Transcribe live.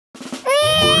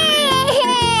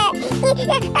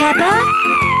Peppa,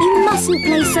 you mustn't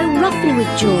play so roughly with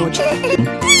George.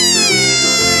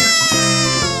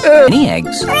 Any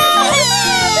eggs?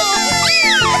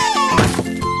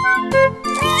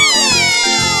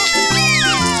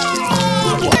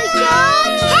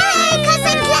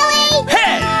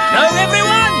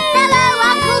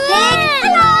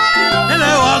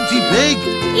 Pig.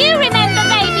 You remember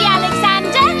baby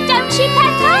Alexander, don't you,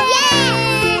 Peppa? Yeah!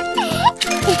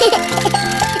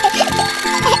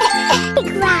 Big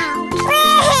round.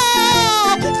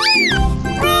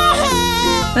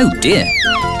 Oh dear,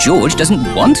 George doesn't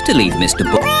want to leave Mr.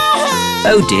 Bull.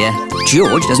 Oh dear,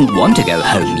 George doesn't want to go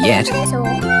home yet.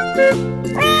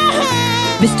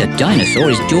 Mr. Dinosaur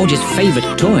is George's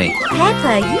favourite toy.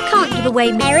 Peppa, you can't give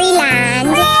away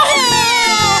Maryland.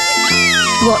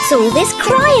 What's all this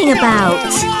crying about?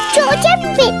 George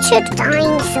and Richard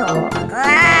Dinosaur.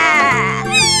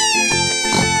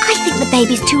 I think the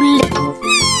baby's too little.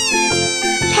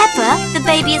 Peppa, the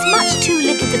baby is much too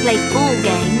little to play ball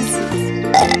games.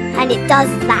 And it does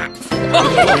that.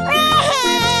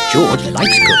 George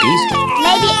likes cookies.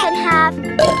 Maybe it can have...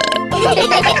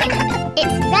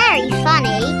 It's very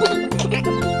funny.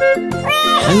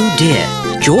 Oh dear,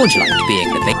 George liked being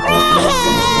the baby.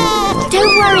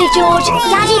 Don't worry, George.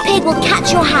 Daddy Pig will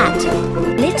catch your hat.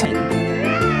 Little.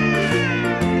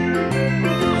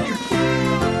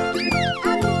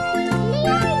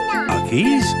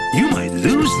 Cookies? You might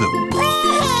lose them.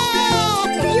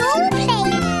 You're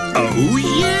playing. Oh,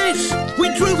 yes! We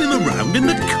drove him around in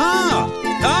the car.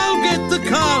 I'll get the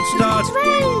car started.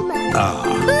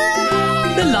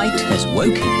 The light has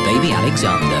woken baby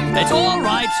Alexander. It's all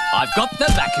right. I've got the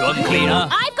vacuum cleaner.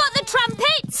 I've got the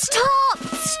trumpet. Stop!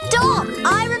 Stop!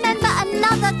 I remember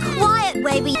another quiet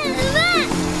way we...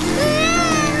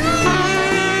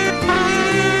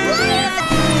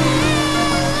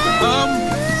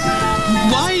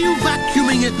 Why are you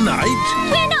vacuuming at night?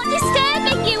 We're not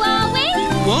disturbing you, are we?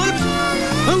 What?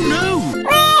 Oh, no!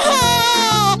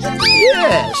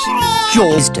 Yes,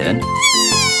 George's turn.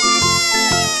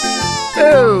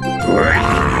 Oh.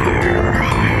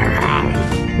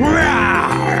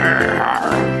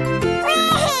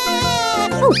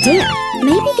 Oh dear,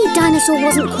 maybe the dinosaur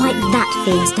wasn't quite that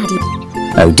fierce, Daddy.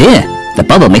 Oh dear, the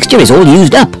bubble mixture is all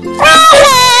used up. Daddy!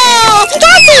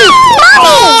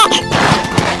 Mommy!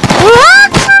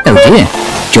 Oh dear,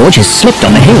 George has slipped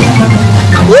on the hill.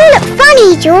 You look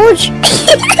funny, George.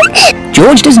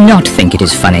 George does not think it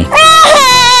is funny.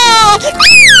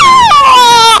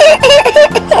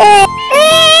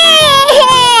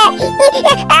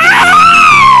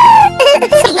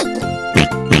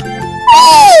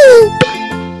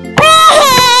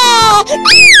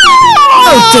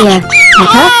 Oh dear,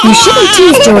 Peppa, you shouldn't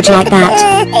tease George like that.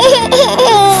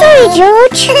 Sorry,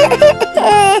 George.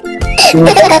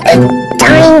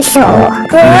 Dinosaur.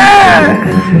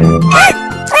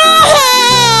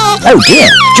 Oh dear,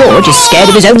 George is scared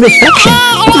of his own reflection.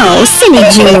 Oh, silly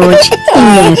George.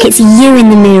 Look, it's you in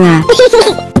the mirror.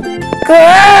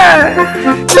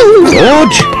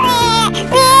 George?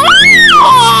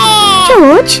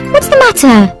 George, what's the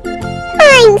matter?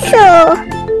 Dinosaur.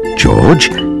 George,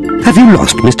 have you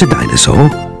lost Mr. Dinosaur?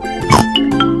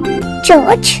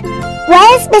 George,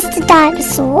 where's Mr.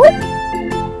 Dinosaur?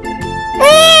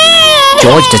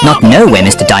 George does not know where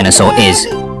Mr. Dinosaur is.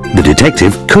 The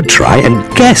detective could try and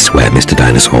guess where Mr.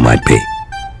 Dinosaur might be.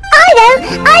 I know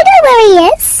where he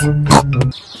is.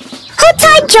 Hold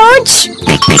tight, George.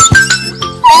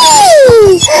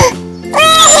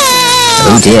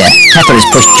 Oh dear, Peppa has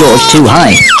pushed George too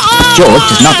high. George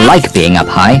does not like being up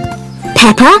high.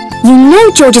 Peppa, you know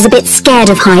George is a bit scared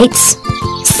of heights.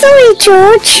 Sorry,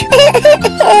 George.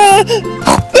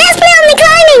 Let's play on the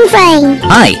climbing frame.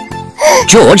 High.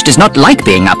 George does not like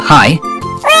being up high.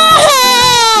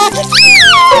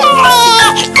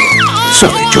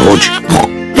 Sorry, George.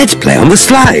 Let's play on the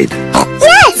slide.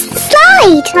 Yes, the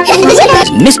slide.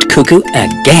 Has missed Cuckoo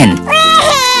again.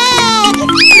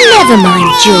 Never mind,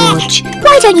 George.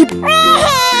 Why don't you...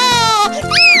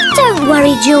 Don't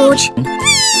worry, George.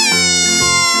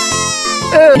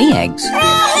 Any eggs?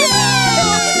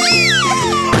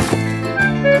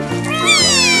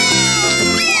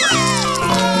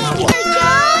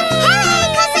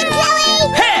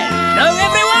 Hello,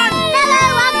 everyone. Hello,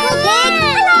 Uncle Pig.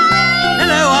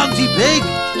 Hello, Auntie Pig.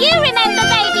 You remember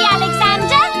baby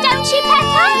Alexander, don't you,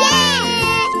 Peppa? Yeah.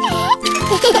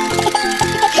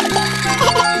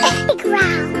 Big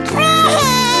round.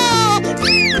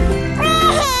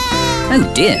 Oh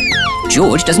dear,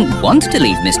 George doesn't want to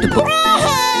leave Mr. Bull.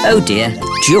 Oh dear,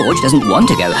 George doesn't want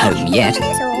to go home yet.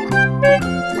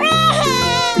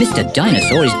 Mr.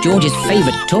 Dinosaur is George's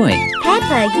favourite toy.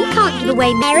 Peppa, you can't give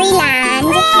away Maryland.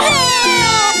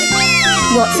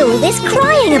 What's all this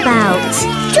crying about?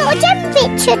 George and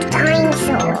Richard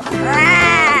Dinosaur.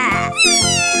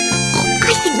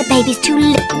 I think the baby's too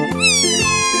little.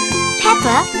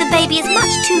 Peppa, the baby is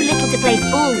much too little to play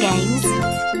ball games.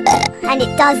 And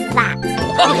it does that.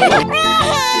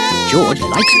 George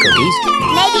likes cookies.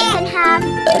 Maybe it can have...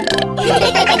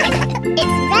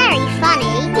 It's very funny.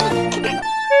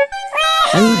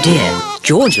 Oh dear,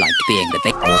 George liked being the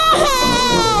baby.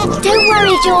 Don't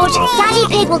worry, George. Daddy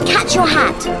Pig will catch your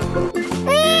hat.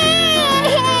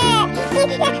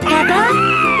 Peppa,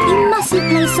 you mustn't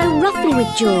play so roughly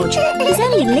with George. He's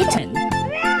only little.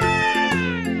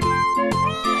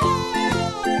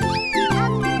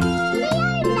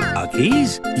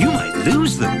 Cookies? You might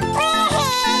lose them.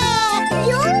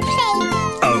 Your plate.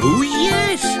 Oh,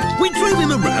 yes! We drove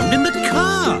him around in the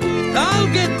car. I'll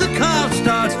get the car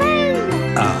started.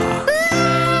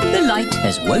 The light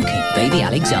has woken baby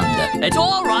Alexander. It's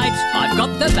all right. I've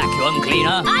got the vacuum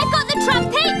cleaner. I've got the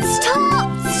trumpet.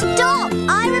 Stop! Stop!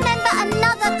 I remember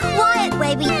another quiet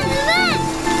way we...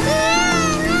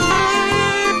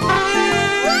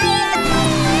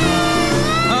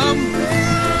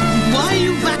 Why are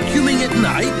you vacuuming at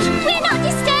night? We're not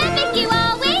disturbing you,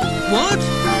 are we? What?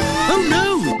 Oh,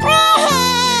 no!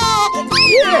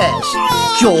 Yes,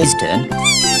 George's turn.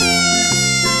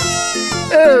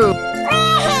 Oh.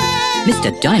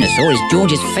 Mr. Dinosaur is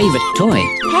George's favourite toy.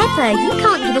 Peppa, you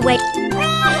can't give away...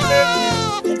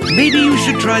 Maybe you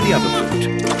should try the other foot.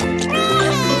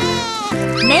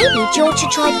 Maybe George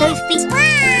should try both feet.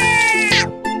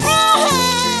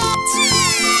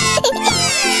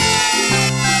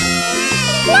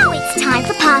 Now it's time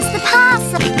for Pass the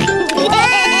Parcel.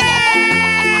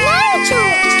 No,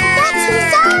 George. That's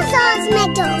Zaza's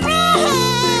medal.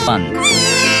 Fun.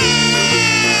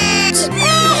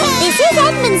 This is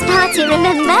Edmund's party,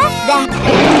 remember?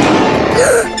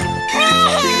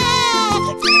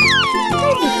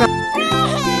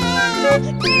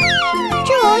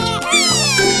 George.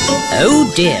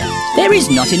 Oh dear, there is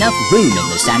not enough room in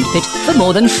the sandpit for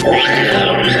more than 4.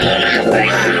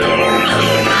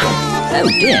 Oh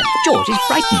dear, George is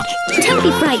frightened. Don't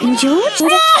be frightened, George.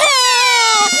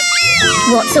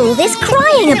 What's all this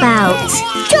crying about?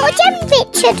 George and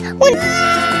Richard want...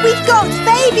 We've got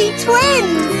baby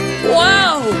twins!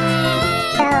 Wow!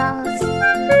 girls.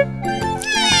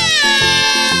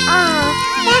 Oh,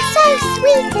 they're so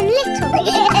sweet and little.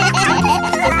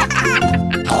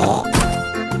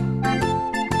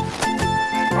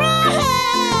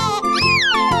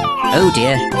 Oh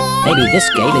dear, maybe this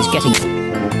game is getting...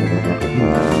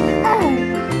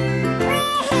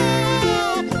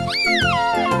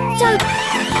 Don't...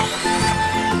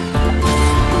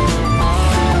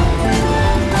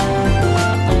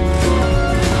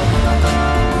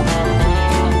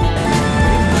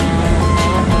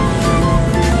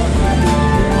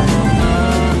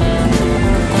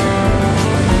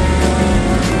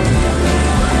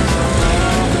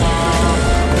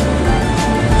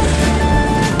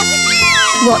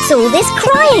 What's all this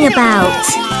crying about?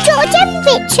 George and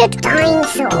Richard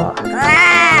Dinosaur.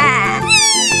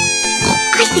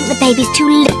 I think the baby's too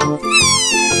little.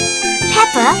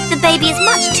 Peppa, the baby is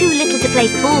much too little to play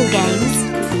ball games.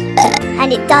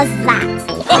 And it does that.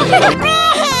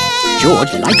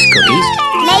 George likes cookies.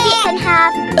 Maybe it can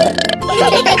have...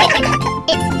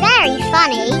 It's very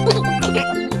funny.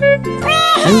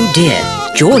 Oh dear,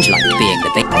 George liked being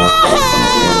the big...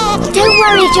 Don't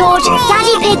worry, George.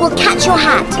 Daddy Pig will catch your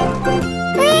hat.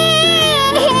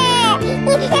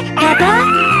 Peppa,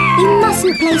 you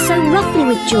mustn't play so roughly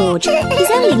with George.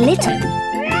 He's only little.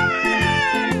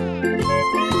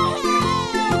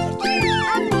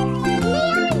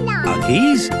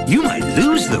 Cookies? You might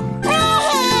lose them.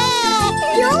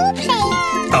 Your plate.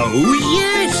 Oh,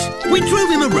 yes! We drove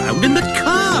him around in the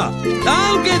car.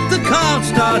 I'll get the car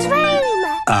started.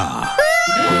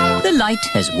 The light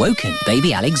has woken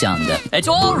baby Alexander. It's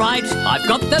all right. I've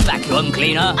got the vacuum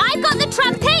cleaner. I've got the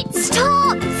trumpet.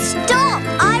 Stop! Stop!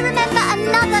 I remember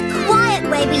another quiet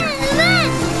way we...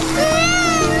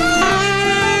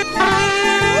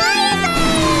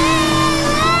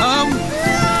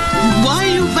 Why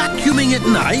are you vacuuming at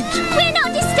night? We're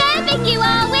not disturbing you,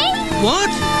 are we? What?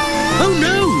 Oh,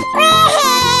 no!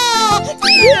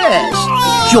 Yes,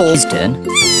 George's turn.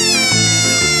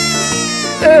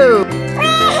 Oh.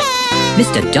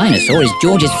 Mr. Dinosaur is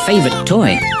George's favourite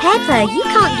toy. Peppa, you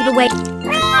can't give away...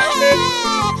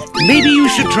 Maybe you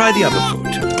should try the other foot.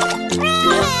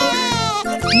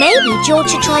 Maybe George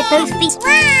should try both feet.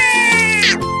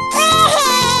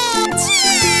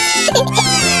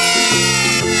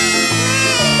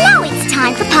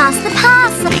 to pass the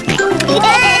parcel. No,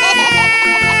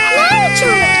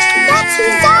 George, that's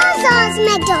Zaza's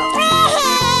medal.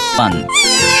 1.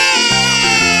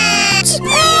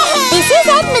 This is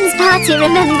Edmund's party,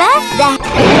 remember? There.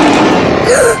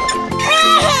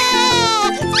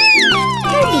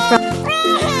 Don't be frightened.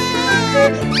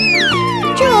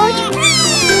 George.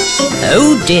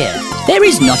 Oh dear, there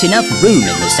is not enough room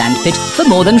in the sandpit for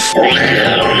more than...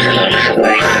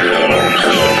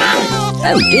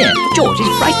 Oh dear, George is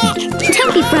frightened.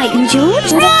 Don't be frightened,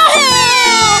 George.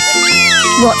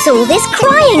 What's all this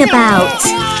crying about?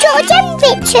 George and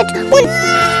Richard,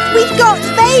 we've got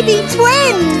baby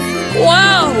twins.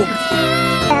 Wow!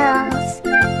 Girls.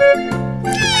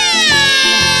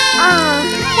 Oh,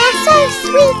 they're so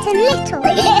sweet and little.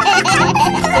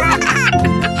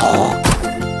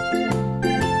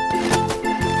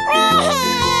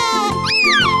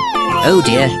 Oh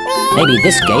dear, maybe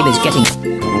this game is getting...